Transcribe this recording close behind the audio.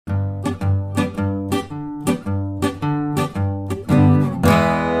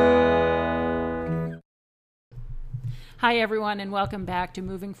Hi, everyone, and welcome back to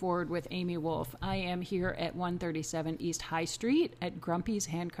Moving Forward with Amy Wolf. I am here at 137 East High Street at Grumpy's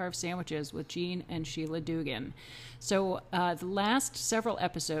Hand-Carved Sandwiches with Jean and Sheila Dugan. So the last several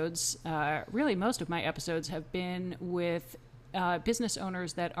episodes, really most of my episodes, have been with business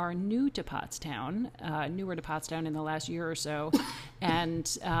owners that are new to Pottstown, newer to Pottstown in the last year or so. And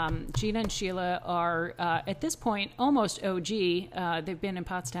Gina and Sheila are, at this point, almost OG. They've been in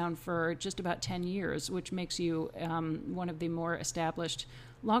Pottstown for just about 10 years, which makes you one of the more established,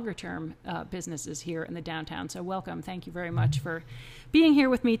 longer-term businesses here in the downtown. So welcome. Thank you very much for being here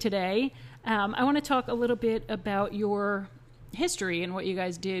with me today. I want to talk a little bit about your history and what you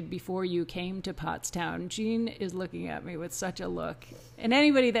guys did before you came to Pottstown. Jean is looking at me with such a look, and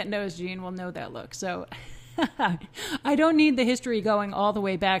anybody that knows Jean will know that look. So I don't need the history going all the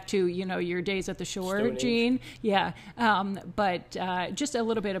way back to, you know, your days at the shore, Jean. Yeah. But just a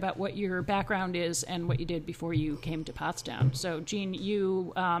little bit about what your background is and what you did before you came to Pottstown. So, Jean,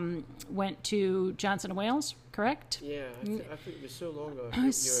 you went to Johnson & Wales, correct? Yeah, I think it was so long ago.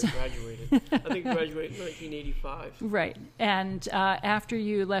 I think you graduated. I think you graduated in 1985. Right. And after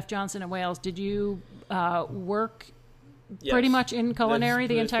you left Johnson & Wales, did you work pretty much in culinary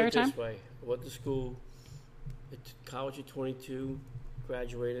the entire time? This way. I went to school. College at 22,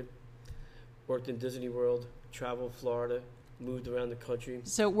 graduated, worked in Disney World, traveled Florida, moved around the country.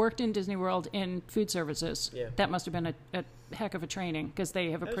 So worked in Disney World in food services. Yeah. That must have been a heck of a training because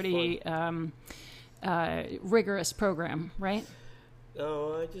they have a pretty rigorous program, right?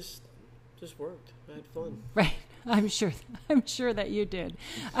 No, I just worked. I had fun. Right. I'm sure that you did.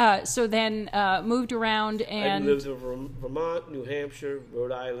 So then moved around and... I lived in Vermont, New Hampshire,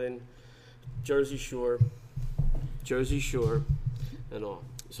 Rhode Island, Jersey Shore, and all.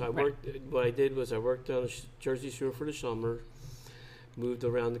 So I worked. What I did was I worked on the Jersey Shore for the summer, moved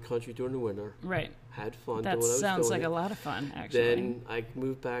around the country during the winter. Right. Had fun. That sounds like a lot of fun, actually. Then I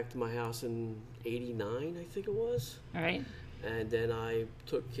moved back to my house in '89, I think it was. All right. And then I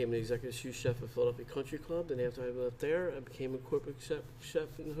became an executive sous chef at Philadelphia Country Club. Then after I left there, I became a corporate chef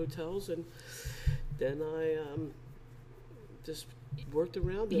in hotels, and then I just worked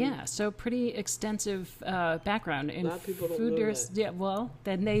around. Yeah, so pretty extensive background in a lot of people don't food. know that. Yeah, well,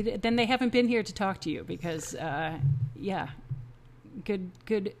 then they haven't been here to talk to you because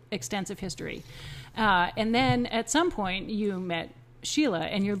good extensive history. And then at some point you met Sheila,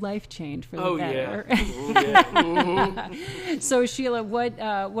 and your life changed for the better. Yeah. Mm-hmm. So Sheila,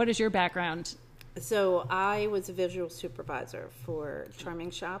 what is your background? So I was a visual supervisor for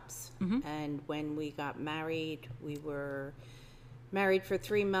Charming Shops, and when we got married, we were married for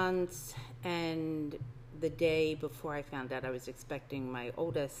 3 months, and the day before I found out I was expecting my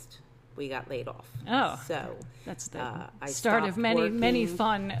oldest, we got laid off. Oh, so that's the I start of many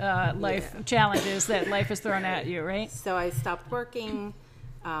fun life challenges that life has thrown at you, right? So I stopped working.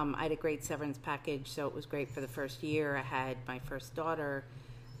 I had a great severance package, so it was great for the first year. I had my first daughter,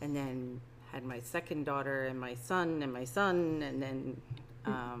 and then had my second daughter, and my son, and then...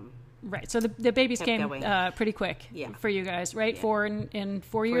 Right, so the babies came pretty quick for you guys, right? Yeah. 4 in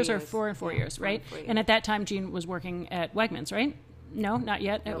 4 years, or 4 in 4 years, right? 4 years. And at that time, Jean was working at Wegmans, right? No, not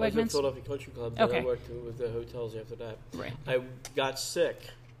yet at I was Wegmans? at Philadelphia Country Club, then Okay. I worked with the hotels after that. Right. I got sick.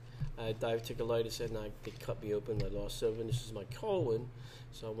 I had diverticulitis, and they cut me open. I lost 7 inches of my colon,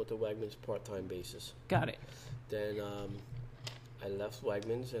 so I went to Wegmans part-time basis. Got it. Then I left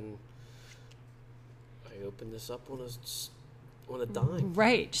Wegmans, and I opened this up on a dime.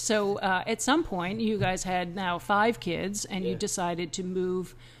 Right. So at some point, you guys had now 5 kids, and you Yeah. decided to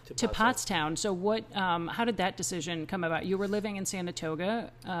move to Pottstown. So what? How did that decision come about? You were living in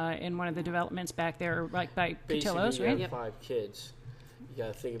Saratoga in one of the developments back there, like by Cotillo's, Basically, right? you have 5 kids. You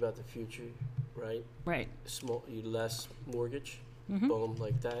got to think about the future, right? Right. Less mortgage, boom,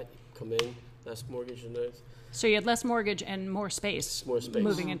 like that. Come in, less mortgage, and those. So you had less mortgage and more space. More space.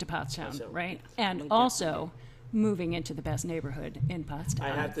 Moving into Pottstown, Pottstown. right? And also moving into the best neighborhood in Pottstown.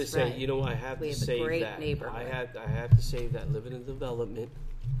 I have to say, right. I have We to have a say great that. neighborhood. I have to say that living in development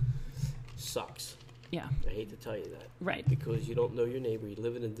sucks. Yeah. I hate to tell you that. Right. Because you don't know your neighbor. You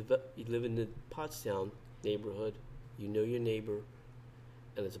live in the Pottstown neighborhood. You know your neighbor,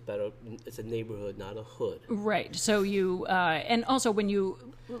 and it's a neighborhood, not a hood. Right. So you, and also when you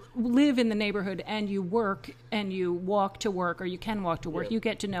live in the neighborhood and you work and you walk to work, or you can walk to work, Yeah. you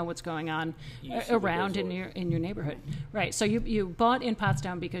get to know what's going on You see what around goes in your neighborhood. Right. So you bought in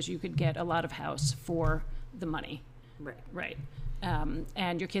Pottstown because you could get a lot of house for the money. Right. Right.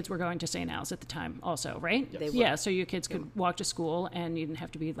 And your kids were going to St. Al's at the time also, right? Yes. They were. Yeah, so your kids could walk to school and you didn't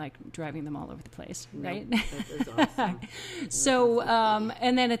have to be like driving them all over the place, right? That was awesome. So,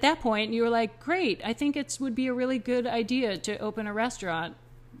 and then at that point you were like, great, I think it would be a really good idea to open a restaurant.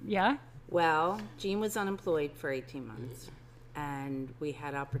 Yeah? Well, Jean was unemployed for 18 months, and we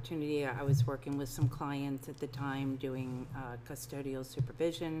had opportunity. I was working with some clients at the time doing custodial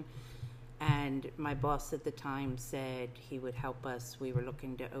supervision, and my boss at the time said he would help us. We were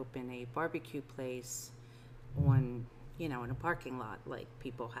looking to open a barbecue place on, in a parking lot like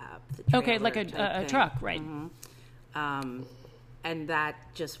people have. The Okay, like trailer type a thing. truck, right? And that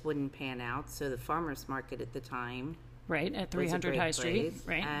just wouldn't pan out. So the farmer's market at the time Right, at was a 300 great High Street, place.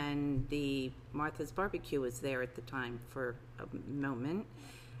 right? And the Martha's Barbecue was there at the time for a moment,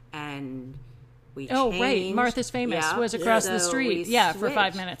 and we Oh, changed. right. Martha's Famous Yeah. was across the So street. we Yeah, for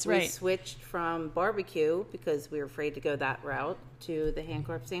 5 switched. minutes, We right. switched from barbecue because we were afraid to go that route to the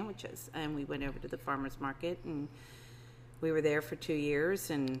hand-carved sandwiches, and we went over to the farmer's market, and we were there for 2 years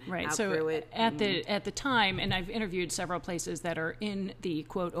and Right. outgrew So it. at the time, and I've interviewed several places that are in the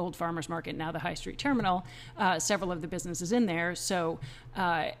quote old farmers market, now the High Street Terminal. Several of the businesses in there. So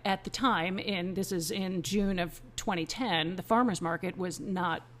at the time, this is in June of 2010, the farmers market was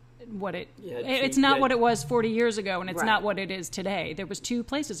not what it's not what it was 40 years ago, and it's Right. not what it is today. There was 2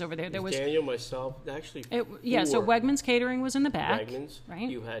 places over there. There was Daniel, myself, actually. so four. Wegmans Catering was in the back, Wegmans. right?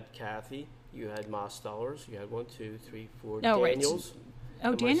 You had Kathy. You had Mostellers. You had 1, 2, 3, 4 Oh, right. Daniels.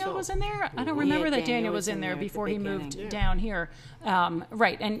 Oh, and Daniel myself. was in there? I don't Yeah, remember that Daniel Daniel was was in in there there at the before he beginning. moved Yeah. down here.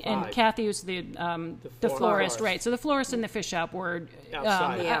 Right, and 5. Kathy was the florist, florist. right? So the florist and the fish shop were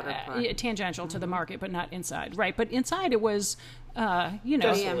Outside. The outer part. tangential to the market, but not inside, right? But inside it was, Very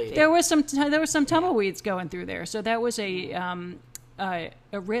empty. there was some tumbleweeds going through there. So that was a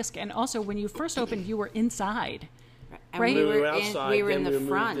risk. And also, when you first opened, you were inside. And right? we We were were outside, we were in then the we moved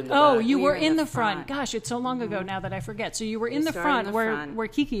front. in the Oh, back. you We were in the front. front. Gosh, it's so long ago now that I forget. So you were in the started front in the where front. where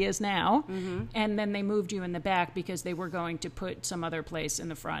Kiki is now, and then they moved you in the back because they were going to put some other place in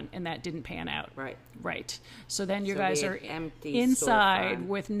the front, and that didn't pan out. Right. Right. So then you So guys we are had empty inside storefront.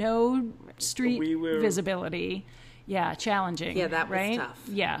 with no street We were- visibility. Yeah, challenging. Yeah, that was right? tough.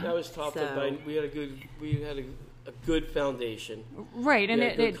 Yeah. That was tough, So- but we had a good foundation. Right, We and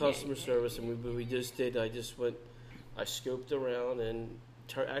had it, good it customer service, and we just did. I scoped around, and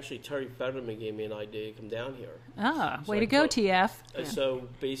actually Terry Fetterman gave me an idea to come down here. way I to go, thought- TF. So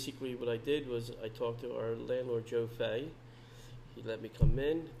basically, what I did was I talked to our landlord Joe Fay. He let me come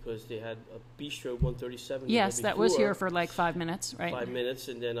in because they had a bistro 137. the Yes, day that was before, here for like 5 minutes, right? 5 minutes,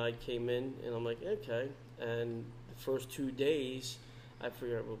 and then I came in, and I'm like, okay. And the first 2 days, I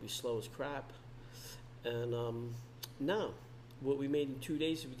figured it would be slow as crap. And no, what we made in 2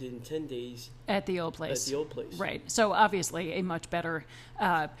 days, we did in 10 days At the old place. at the old place. Right. So obviously a much better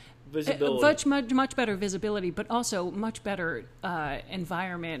Visibility. much better visibility, but also much better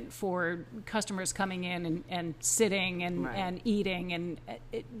environment for customers coming in and sitting and, Right. and eating and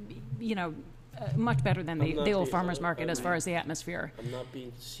much better than I'm not the old being- farmers market as far as the atmosphere. I'm not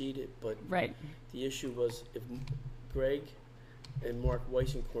being seated, but Right. the issue was if Greg and Mark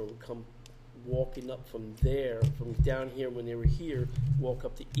Weissenkorn would come walking up from down here when they were here, walk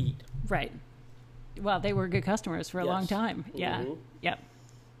up to eat. Right. Well, they were good customers for a long Yes. time. Yeah. Mhm. Yep.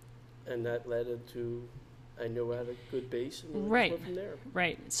 And that led into, I knew I had a good base, and we just Right. went from there.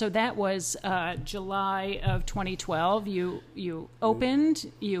 Right. So that was July of 2012. You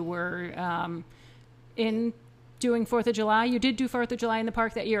opened. You were in doing 4th of July. You did do 4th of July in the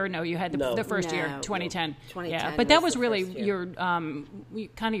park that year, or no? You had No. the first year, No. 2010. 2010 Yeah, but that was was the really first year. your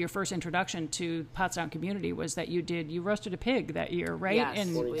kind of your first introduction to Pottstown community was that you roasted a pig that year, right? Yes,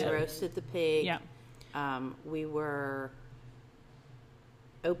 And we roasted the pig. yeah. We were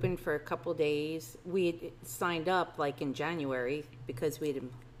open for a couple days. We had signed up like in January because we had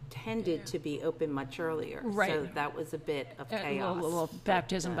intended to be open much earlier. Right. So that was a bit of A chaos. little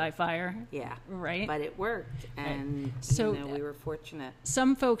baptism but, by fire. Yeah. Right. But it worked, and So- we were fortunate.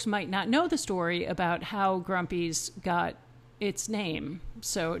 Some folks might not know the story about how Grumpy's got its name.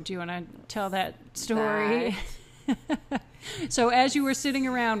 So do you want to tell that story? So as you were sitting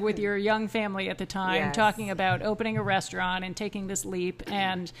around with your young family at the time, Yes. talking about opening a restaurant and taking this leap,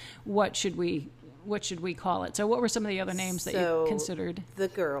 and what should we call it? So what were some of the other names that you So, considered? The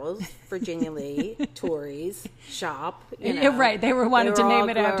girls, Virginia Lee, Tori's shop. Yeah, right, they were wanting to name all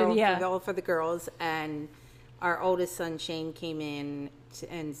it after the- girls- yeah. all for the girls. And our oldest son Shane came in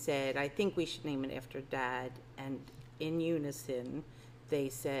and said, "I think we should name it after Dad." And in unison, they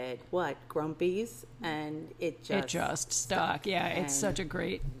said, "What, Grumpy's?" And it just It just stuck. Yeah, it's And- such a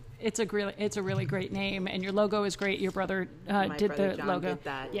great. it's a really great name, and your logo is great. Your brother My did brother the John logo. did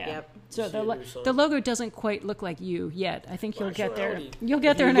that. Yeah. Yep. So See it yourself. the logo doesn't quite look like you yet. I think you'll get there. Actually, You'll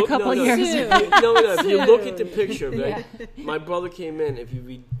get if there you in a look- couple no, years. No, if you look at the picture, right? My brother came in. If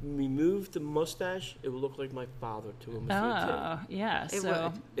you remove the mustache, it would look like my father to him. Oh, yeah. It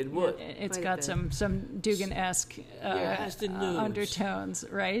So would. It would. it's Quite a got bit. some Dugan-esque Yeah, it has the nose. undertones,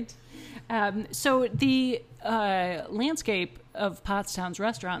 right? So the landscape of Pottstown's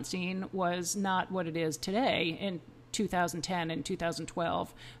restaurant scene was not what it is today in 2010 and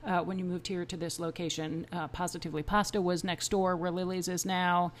 2012 when you moved here to this location. Positively Pasta was next door where Lily's is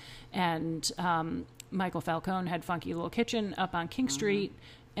now, and Michael Falcone had Funky Little Kitchen up on King Street.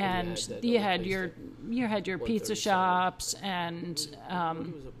 And that you other had place your pizza 137. shops and It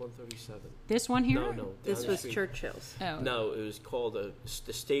was at 137. this one here. No. This down the was street. Churchill's. Oh. No, it was called the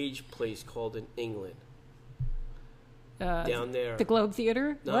stage place called in England. Uh, Down there. The Globe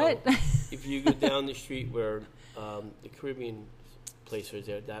Theater. No. What? If you go down the street where the Caribbean place was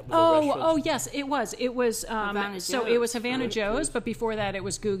there, that was a Oh, restaurant. yes, it was. It was. Havana So it was Joe's, Havana right? Joe's, but before that, it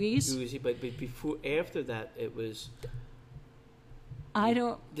was Googie's. But before, after that, it was I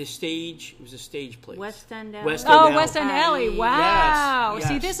don't. the stage. It was a stage place. West End Alley. West End Oh, Alley. West End Alley. Yes, Wow. yes.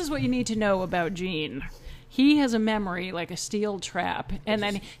 See, this is what you need to know about Gene. He has a memory like a steel trap, and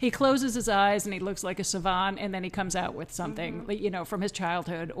then he closes his eyes and he looks like a savant, and then he comes out with something, from his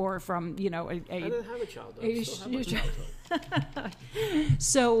childhood or from I didn't have a childhood. I still have a childhood.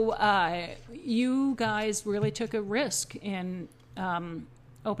 So you guys really took a risk in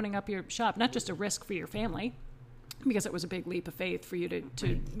opening up your shop, not just a risk for your family, because it was a big leap of faith for you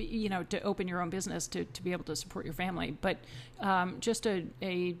to open your own business to be able to support your family, but just a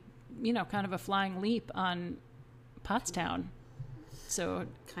kind of a flying leap on Pottstown. So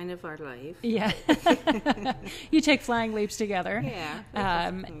Kind of our life. yeah, you take flying leaps together.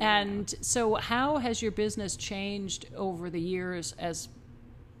 Yeah. And so how has your business changed over the years as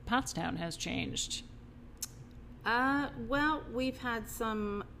Pottstown has changed? Well, we've had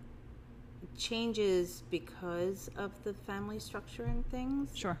some changes because of the family structure and things.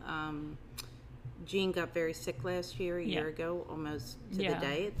 Sure. Jean got very sick last year, a year ago, almost to Yeah. the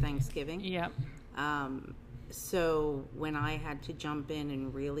day at Thanksgiving. Yeah. So when I had to jump in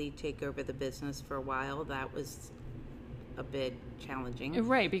and really take over the business for a while, that was a bit challenging.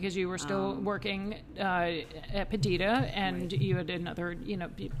 Right, because you were still working at Perdita, and you had another,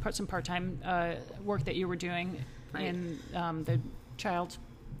 some part-time work that you were doing in the child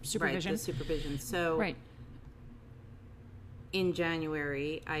supervision. Right, the supervision. So Right. in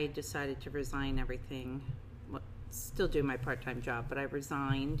January, I decided to resign everything. Still do my part-time job, but I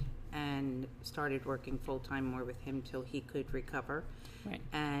resigned and started working full-time more with him till he could recover. Right.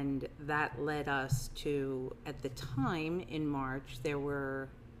 And that led us to, at the time in March, there were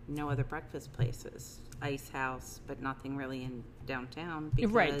no other breakfast places. Ice House, but nothing really in downtown.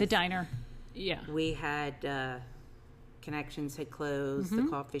 Because Right, the diner. Yeah. we had Connections had closed, the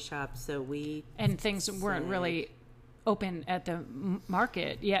coffee shop, so we And things weren't really open at the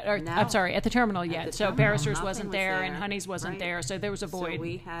market yet. Or, No. I'm sorry, at the terminal yet. the So terminal, Barrister's nothing wasn't was there, and there. Honey's wasn't Right. there. So there was a void. So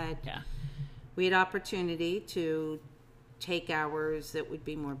we had Yeah. opportunity to take hours that would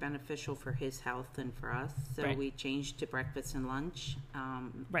be more beneficial for his health and for us. So Right. we changed to breakfast and lunch.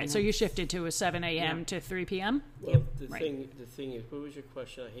 Right. and So you shifted to a 7 a.m. Yeah. to 3 p.m.? Well, Right. the thing is, what was your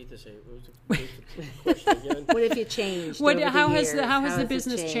question? I hate to say it. What was the question again? What have you changed? How over the has years? the it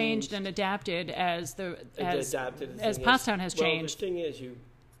business changed and adapted as Adapted. The as thing Pottstown is- has well, changed? The thing is, you,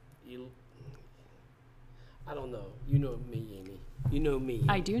 I don't know. You know me, Amy. You know me.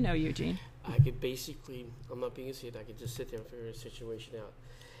 I do know Eugene. I could basically, I'm not being a seat, I could just sit there and figure a situation out.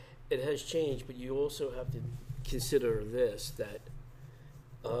 It has changed, but you also have to consider this, that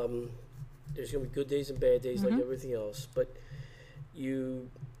there's going to be good days and bad days like everything else, but you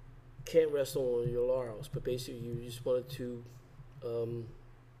can't rest on your laurels. But basically, you just wanted to,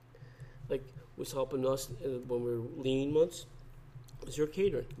 like what's helping us when we were lean months, is your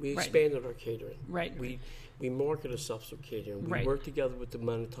catering. We Right. expanded our catering. Right. We market ourselves for catering. We Right. work together with the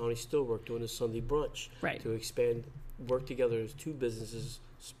Manatoni Steelwork doing a Sunday brunch Right. to expand, work together as two businesses,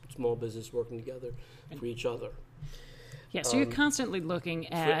 small business working together for each other. Yeah, so you're constantly looking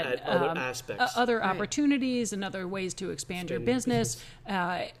at other aspects. other Right. opportunities and other ways to expand your business.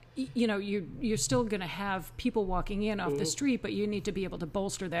 You're still going to have people walking in off the street, but you need to be able to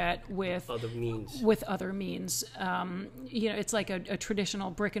bolster that with Other means. other means. It's like a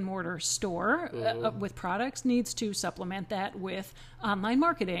traditional brick and mortar store with products needs to supplement that with online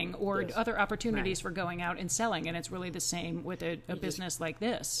marketing or Yes. other opportunities for going out and selling. And it's really the same with a business like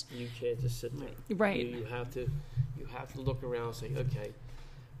this. You can't just sit there. Right. You have to look around and say, okay,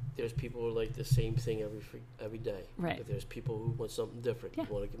 there's people who like the same thing every day. Right. But there's people who want something different. Yeah.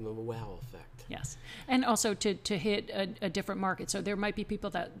 You want to give them a wow effect. Yes. And also to hit a different market. So there might be people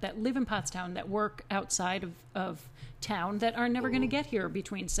that live in Pottstown that work outside of town that are never going to get here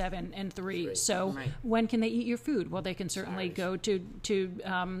between 7 and 3. Right. So Right. when can they eat your food? Well, they can certainly go to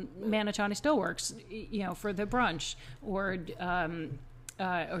Manatawny Steelworks, for the brunch, or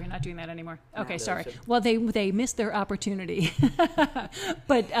you're not doing that anymore. Okay, sorry. so- Well, they missed their opportunity,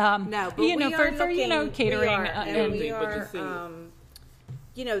 but No, but for we are looking, catering we are, and the we thing- but the are,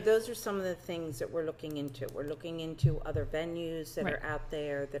 thing- those are some of the things that we're looking into. We're looking into other venues that Right. are out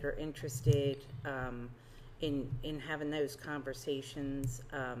there that are interested in having those conversations.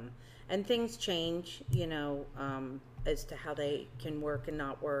 And things change, as to how they can work and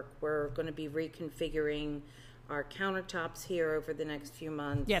not work. We're going to be reconfiguring our countertops here over the next few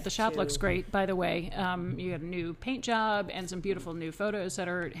months. Yeah, the shop to- looks great, by the way. You have a new paint job and some beautiful new photos that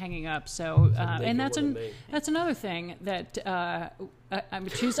are hanging up. So, make and it that's what it may. that's another thing that I'm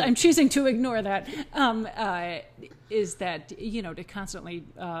choosing to ignore that. Is that to constantly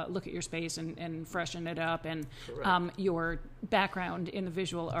look at your space and freshen it up, and your background in the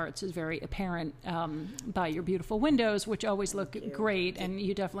visual arts is very apparent by your beautiful windows, which always look great, and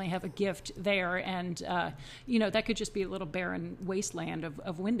you definitely have a gift there. And that could just be a little barren wasteland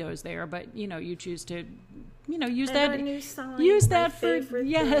of windows there, but you choose to use And that our new sign, use my that for favorite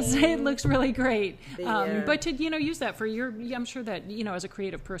yes thing. it looks really great. The, But to use that for I'm sure that as a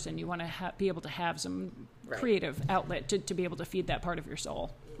creative person you want to be able to have some Right. creative outlet to be able to feed that part of your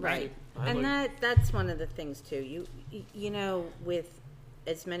soul. Right. I And like- that's one of the things too. With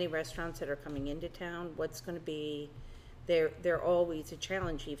as many restaurants that are coming into town, what's going to be they're always a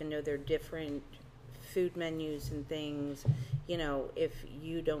challenge, even though they're different food menus and things. If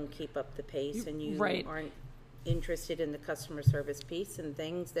you don't keep up the pace and you Right. aren't interested in the customer service piece and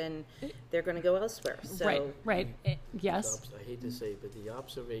things, then they're going to go elsewhere. So Right. Yes. I hate to say it, but the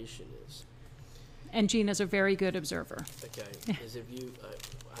observation is, And Gina's a very good observer. okay, is if you,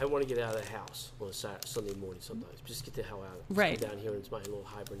 I want to get out of the house on a Sunday morning sometimes, just get the hell out. Just Right. Come down here into my little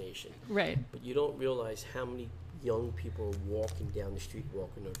hibernation. Right. But you don't realize how many young people are walking down the street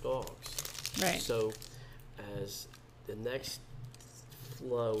walking their dogs. Right. So, as the next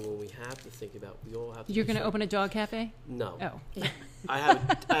flow, when we have to think about, we all have to. You're do going to something. open a dog cafe? No. Oh. I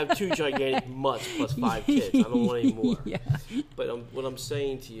have 2 gigantic mutts plus 5 kids. I don't want any more. Yeah. But what I'm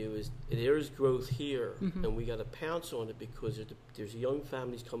saying to you is there is growth here, Mm-hmm. and we got to pounce on it because there's young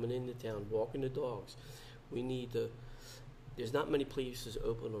families coming into town walking the dogs. We need to. There's not many places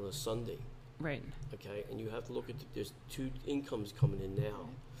open on a Sunday, Right. okay? And you have to look at there's 2 incomes coming in now,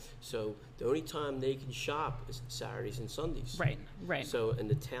 so the only time they can shop is Saturdays and Sundays. Right. Right. So and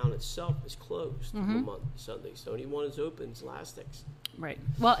the town itself is closed Mm-hmm. on Monday, Sundays. The only one that's open is Lastex. Right.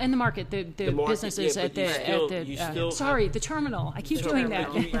 Well, in the market, the market, businesses yeah, at but the you still sorry, have- the terminal. I keep doing that.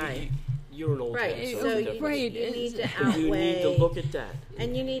 Right. You're an old Right. head, So it's different. Right. you need to But you need to outweigh. look at that.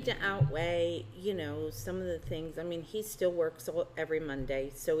 And you need to outweigh, some of the things. I mean, he still works every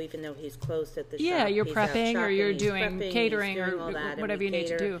Monday, so even though he's closed at the shop, Yeah, you're he's out prepping or shopping, you're he's doing prepping, he's catering doing or all that, and whatever we you need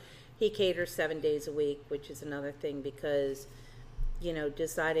to cater. do. He caters 7 days a week, which is another thing because,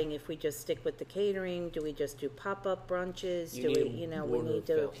 deciding if we just stick with the catering, do we just do pop-up brunches? You Do need we, we more need of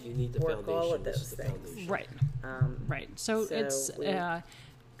to the you need the work all of foundation. This those is the things. foundation. Right. Right. So So it's we're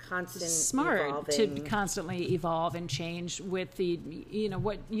Constant smart to evolving. constantly evolve and change with the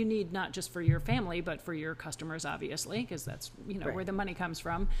what you need, not just for your family but for your customers, obviously, because that's Right. where the money comes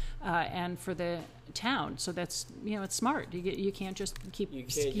from, and for the town. So that's it's smart. You can't just keep You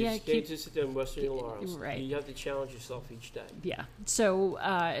can't just sit there and rest on your laurels. Right. You have to challenge yourself each day. Yeah. So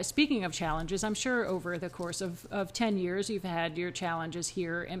speaking of challenges, I'm sure over the course of 10 years, you've had your challenges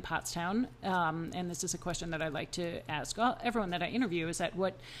here in Pottstown. And this is a question that I like to ask everyone that I interview: is that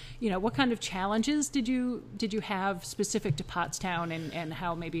what kind of challenges did you have specific to Pottstown, and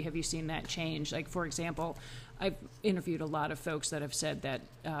how maybe have you seen that change? Like, for example, I've interviewed a lot of folks that have said that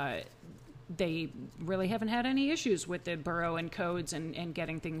they really haven't had any issues with the borough and codes and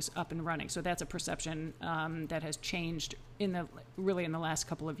getting things up and running. So that's a perception that has changed in the last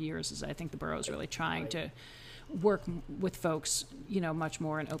couple of years. Is I think the borough is really trying to work with folks, much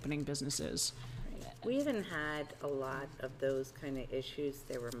more in opening businesses. We haven't had a lot of those kind of issues.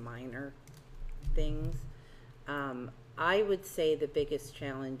 They were minor things. I would say the biggest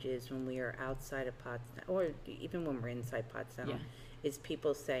challenge is when we are outside of Pottstown, or even when we're inside Pottstown, Yeah. is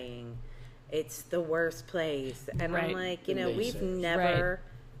people saying it's the worst place. And Right. I'm like, And we've naysayers. never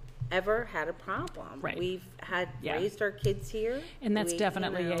ever had a problem. Right. We've had Yeah. raised our kids here. And that's We,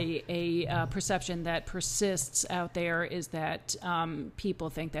 definitely a perception that persists out there, is that people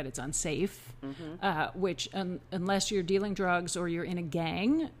think that it's unsafe, which unless you're dealing drugs or you're in a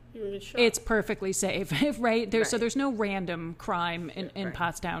gang, You're in a shop. it's perfectly safe, right? So Right. there's no random crime in Right.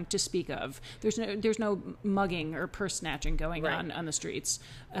 Pottstown to speak of. There's no mugging or purse snatching going Right. on the streets.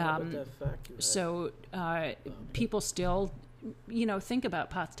 But that fact you had- So people still, think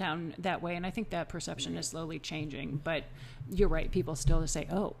about Pottstown that way, and I think that perception is slowly changing. But you're right; people still say,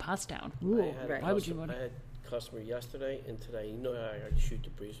 "Oh, Pottstown, I ooh, had a Right. why would you customer- want I to?" had a customer yesterday and today. You know how I shoot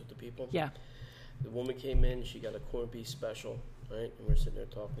the breeze with the people. Yeah, The woman came in. She got a corned beef special, right? And we're sitting there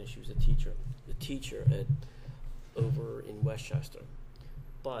talking. And she was a teacher at over in Westchester,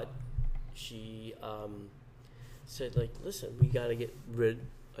 but she said, like, listen, we got to get rid.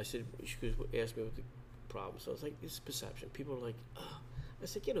 I said, she goes, asked me what the problem. So I was like, it's perception. People are like, oh. I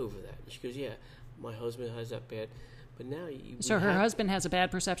said, get over that. And she goes, yeah, my husband has that bad, but now you. so her husband has a bad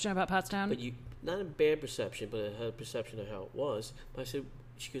perception about Pottstown. But you, not a bad perception, but it had a perception of how it was. But I said,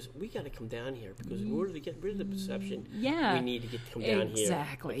 she goes, we got to come down here because in order to get rid of the perception, Yeah. we need to come down here.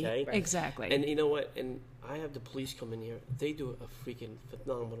 Exactly. Okay? Exactly. And you know what? And I have the police come in here. They do a freaking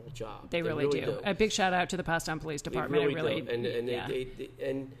phenomenal job. They really do. A big shout out to the Pottstown Police Department. They really do. And yeah.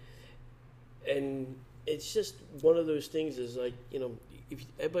 and it's just one of those things. Is like, if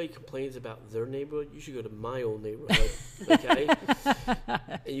everybody complains about their neighborhood, you should go to my old neighborhood, okay?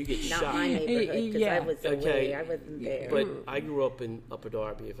 And you get Not shot. my neighborhood, because Yeah. I was Okay. away. I wasn't there. But I grew up in Upper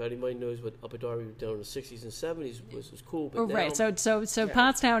Darby. If anybody knows what Upper Darby was done in the '60s and '70s was cool. But now, Right, so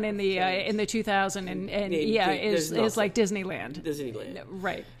Pottstown in the 2000 and there's is like nothing. Disneyland. Disneyland.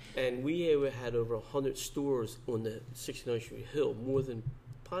 Right. And we had over 100 stores on the 69th Street Hill, more than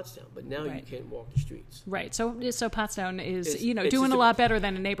Pottstown. But now you Right. can't walk the streets. Right. So Pottstown is, It's doing just a a- lot better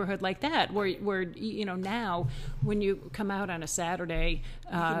than a neighborhood like that, where now when you come out on a Saturday,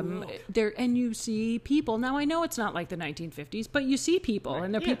 there and you see people. Now I know it's not like the 1950s, but you see people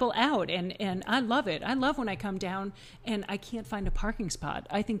and there are Yeah. people out, and I love it. I love when I come down and I can't find a parking spot.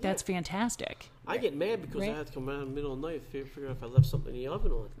 I think that's fantastic. I get mad because Right. I have to come around in the middle of the night and figure out if I left something in the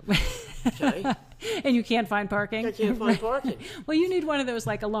oven on. Okay? And you can't find parking. I can't find parking. Well, you need one of those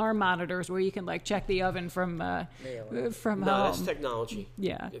like alarm monitors where you can like check the oven from Really? from No, home. that's technology.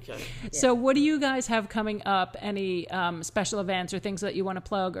 Yeah. Okay. So, what do you guys have coming up? Any special events or things that you want to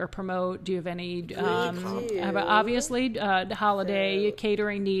plug or promote? Do you have any? Obviously, the holiday So-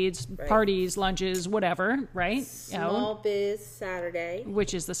 catering needs, Right. parties, lunches, whatever. Right? Small Biz Saturday.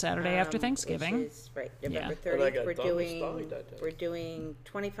 Which is the Saturday after Thanksgiving. Which is, right, November Yeah. 30th. And I got We're double doing started that day. we're doing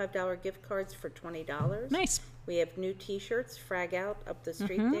 $25 gift cards for $20. Nice. We have new T-shirts. Frag Out up the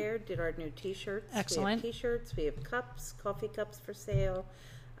street there did our new T-shirts. Excellent. We have T-shirts. We have cups, coffee cups for sale.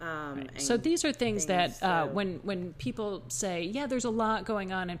 And So these are things that so- when people say, yeah, there's a lot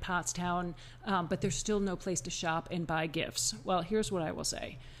going on in Pottstown, but there's still no place to shop and buy gifts. Well, here's what I will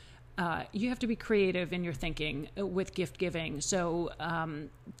say. You have to be creative in your thinking with gift giving. So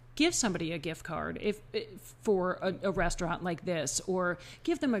give somebody a gift card if for a restaurant like this, or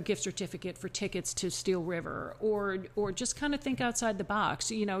give them a gift certificate for tickets to Steel River, or just kind of think outside the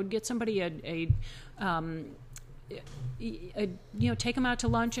box. Get somebody take them out to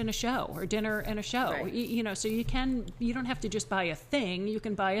lunch and a show, or dinner and a show. Right. So you don't have to just buy a thing. You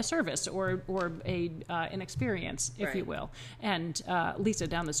can buy a service or an experience, if you Right. will. And Lisa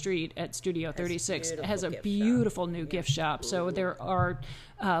down the street at Studio 36 has a beautiful gift beautiful new gift shop. So there are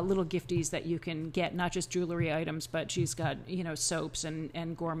little gifties that you can get, not just jewelry items, but she's got soaps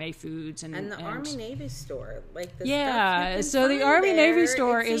and gourmet foods and the Army Navy store, like the yeah. stuff you can So the find Army there, Navy it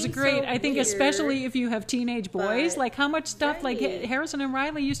store is seems great. so I think weird, especially if you have teenage boys, but- like how much stuff like Right. Harrison and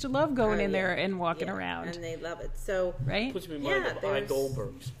Riley used to love going in there yeah, and walking yeah, around, and they love it. So right? Puts me in mind Yeah, of I there's-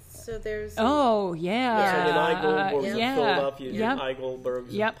 Goldbergs. so there's Oh So yeah, then I Goldbergs in yeah, Philadelphia, yep, I Goldbergs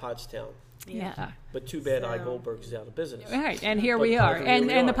Yep. in Pottstown. yeah. But too bad I So- Goldbergs is out of business. Right, and here But we are, here and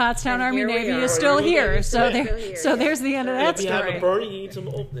we and the are. Pottstown And Army here we Navy are. is still Army Navy here. is So still there, here, so yeah. there's the end of And that if you have a story. Bernie, you need some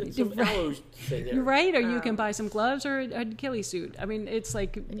aloe thing there. You're right, or you can buy some gloves or a ghillie suit. I mean, it's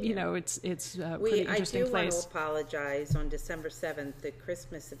like it's a pretty I interesting do want place. to apologize. On December 7th, the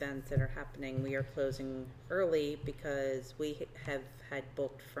Christmas events that are happening, we are closing early because we have had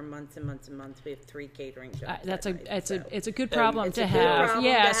booked for months and months and months. We have 3 catering jobs. That's that night, so. it's a good problem It's to a good have. problem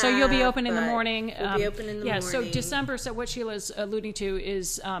Yeah, to so you'll be have, open in the but morning. we'll be open in the yeah, so morning. December. So what Sheila's alluding to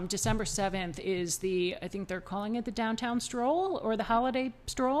is December 7th is I think they're calling it the Downtown Stroll or the Holiday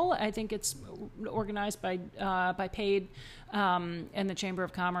Stroll. I think it's organized by Paid and the Chamber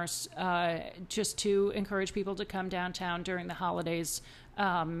of Commerce just to encourage people to come downtown during the holidays.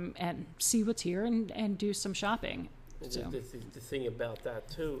 and see what's here and do some shopping. And So. the thing about that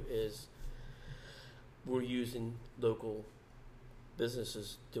too is we're using local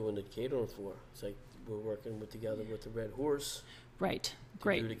businesses doing the catering for. It's like we're working together with the Red Horse Right, to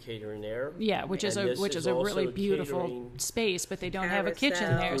great. do the catering there. Yeah, which is And a this which is is a also really beautiful catering- space, but they don't have a kitchen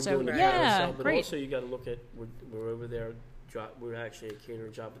Carousel. there. We're So doing the yeah, carousel, but great. also you got to look at we're over there. We're actually a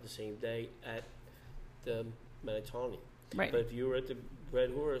catering job at the same day at the Manatoni. Right. But if you were at the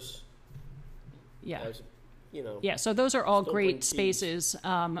Red Horse, Yeah. as, you know, Yeah, so those are all Still bring great keys. spaces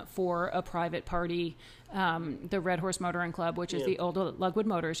for a private party. The Red Horse Motoring Club, which is Yeah. the old Lugwood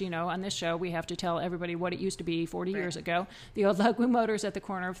Motors. On this show, we have to tell everybody what it used to be 40 years Right. ago. The old Lugwood Motors at the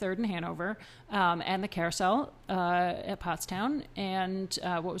corner of 3rd and Hanover, and the Carousel at Pottstown, and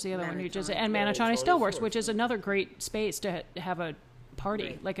what was the other one you just said? And Manatoni Manatoni Steelworks, Steelworks. which is another great space to have a party,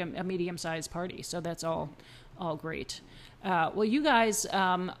 Right. like a medium-sized party. So that's all great. Well, you guys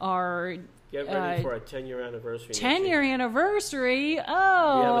are... get ready for our 10-year anniversary. next 10-year year. anniversary.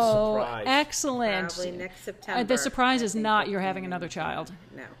 Oh, surprise. excellent. Probably next September. The surprise I is think not we're you're having planning. another child.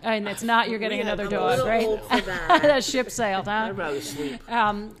 No. And it's not you're getting We have- another I'm a dog, little right? old for that. That ship sailed, huh? I'd rather sleep.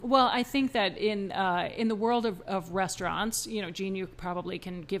 Well, I think that in the world of restaurants, Gene, you probably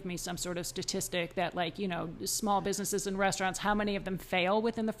can give me some sort of statistic that, like, small businesses and restaurants, how many of them fail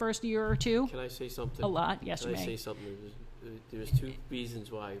within the first year or two? Can I say something? A lot. Yes, Can you I say may. something? There's two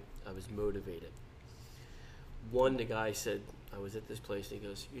reasons why I was motivated. One, the guy said, I was at this place, and he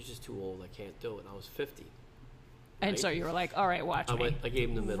goes, "You're just too old. I can't do it." I was 50. And so you were like, all right, watch me. I gave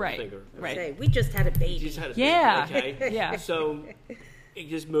him the middle Right. finger. Right. Say, we just had a He baby. just had a Yeah. baby, okay? Yeah. So it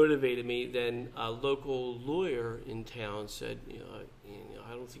just motivated me. Then a local lawyer in town said,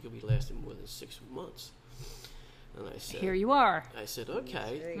 I don't think you'll be lasting more than 6 months. And I said, Here you are. I said,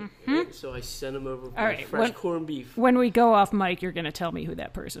 okay. Right. So I sent him over All right, fresh what- corned beef. When we go off mic, you're going to tell me who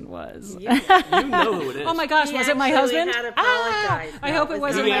that person was. You know who it is. Oh my gosh, He was it my actually husband? had apologized. I No, hope it it was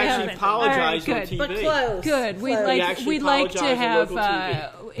wasn't He my not. actually husband. apologized All on right, TV. But close. Good. We'd Close. He like actually to have. apologized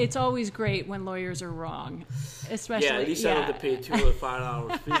on local It's always great when lawyers are wrong, especially. Yeah, at least I don't have to pay a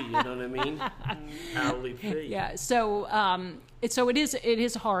 $205 fee. You know what I mean? Hourly fee. Yeah. So, it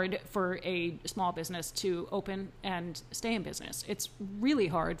is hard for a small business to open and stay in business. It's really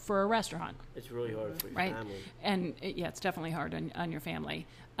hard for a restaurant, It's really hard for your right? family. And it's definitely hard on your family.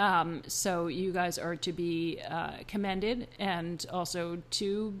 So you guys are to be commended, and also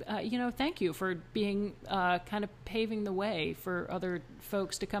to thank you for being kind of paving the way for other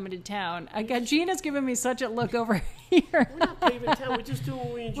folks to come into town. Gina's giving me such a look over here. We're not paving town. We're just doing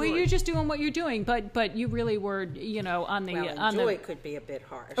what we enjoy. Well, you're just doing what you're doing, but you really were, on the Well, on enjoy the could be a bit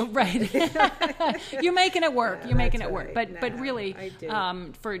harsh. right. You're making it work. Yeah, You're making that's it work. right. But No, really, I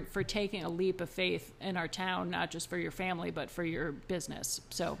do. for taking a leap of faith in our town, not just for your family, but for your business.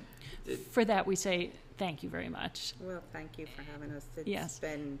 So, for that, we say thank you very much. Well, thank you for having us. Yes.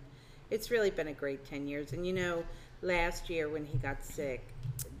 It's really been a great 10 years. And last year when he got sick,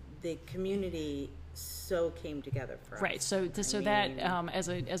 the community so came together for us. Right. So, I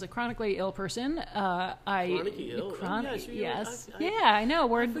mean, as a chronically ill person, I Chronically ill? Chronic, Yes, yeah, I know.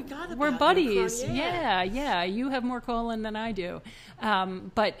 We're forgot we're about buddies. you, Yeah. You have more colon than I do,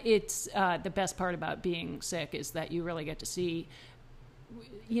 but it's the best part about being sick is that you really get to see.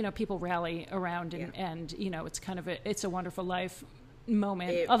 People rally around and it's kind of it's a wonderful life moment.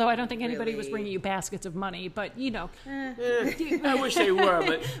 It Although I don't think anybody was really- bringing you baskets of money, but I wish they were,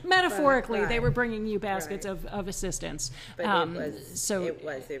 but metaphorically they Right. were bringing you baskets Right. of assistance. But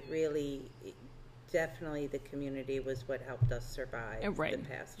it really, definitely the community was what helped us survive Right. the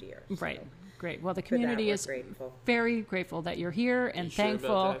past year. Right. So Great. Well, the for that, community we're is grateful. very grateful that you're here and You sure about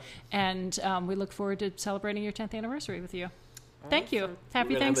thankful, that? and we look forward to celebrating your 10th anniversary with you. Thank you. Awesome. Happy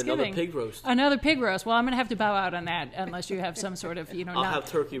we're gonna have Thanksgiving. another pig roast. Another pig roast. Well, I'm going to have to bow out on that unless you have some sort of, I'll not. have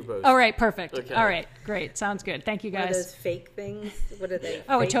turkey roast. All right, perfect. Okay. All right, great. Sounds good. Thank you, One of guys. those fake things. What are they?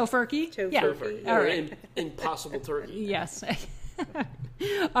 Oh, a Fake- tofurkey? Yeah. Tofurkey. All Or right. impossible turkey. Yes.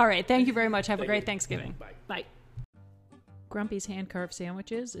 All right. Thank you very much. Have a Thank great you. Thanksgiving. Bye. Bye. Grumpy's Hand-Carved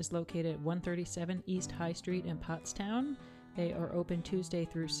Sandwiches is located at 137 East High Street in Pottstown. They are open Tuesday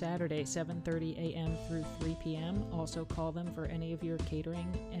through Saturday, 7:30 a.m. through 3 p.m. Also call them for any of your catering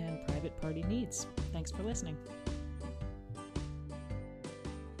and private party needs. Thanks for listening.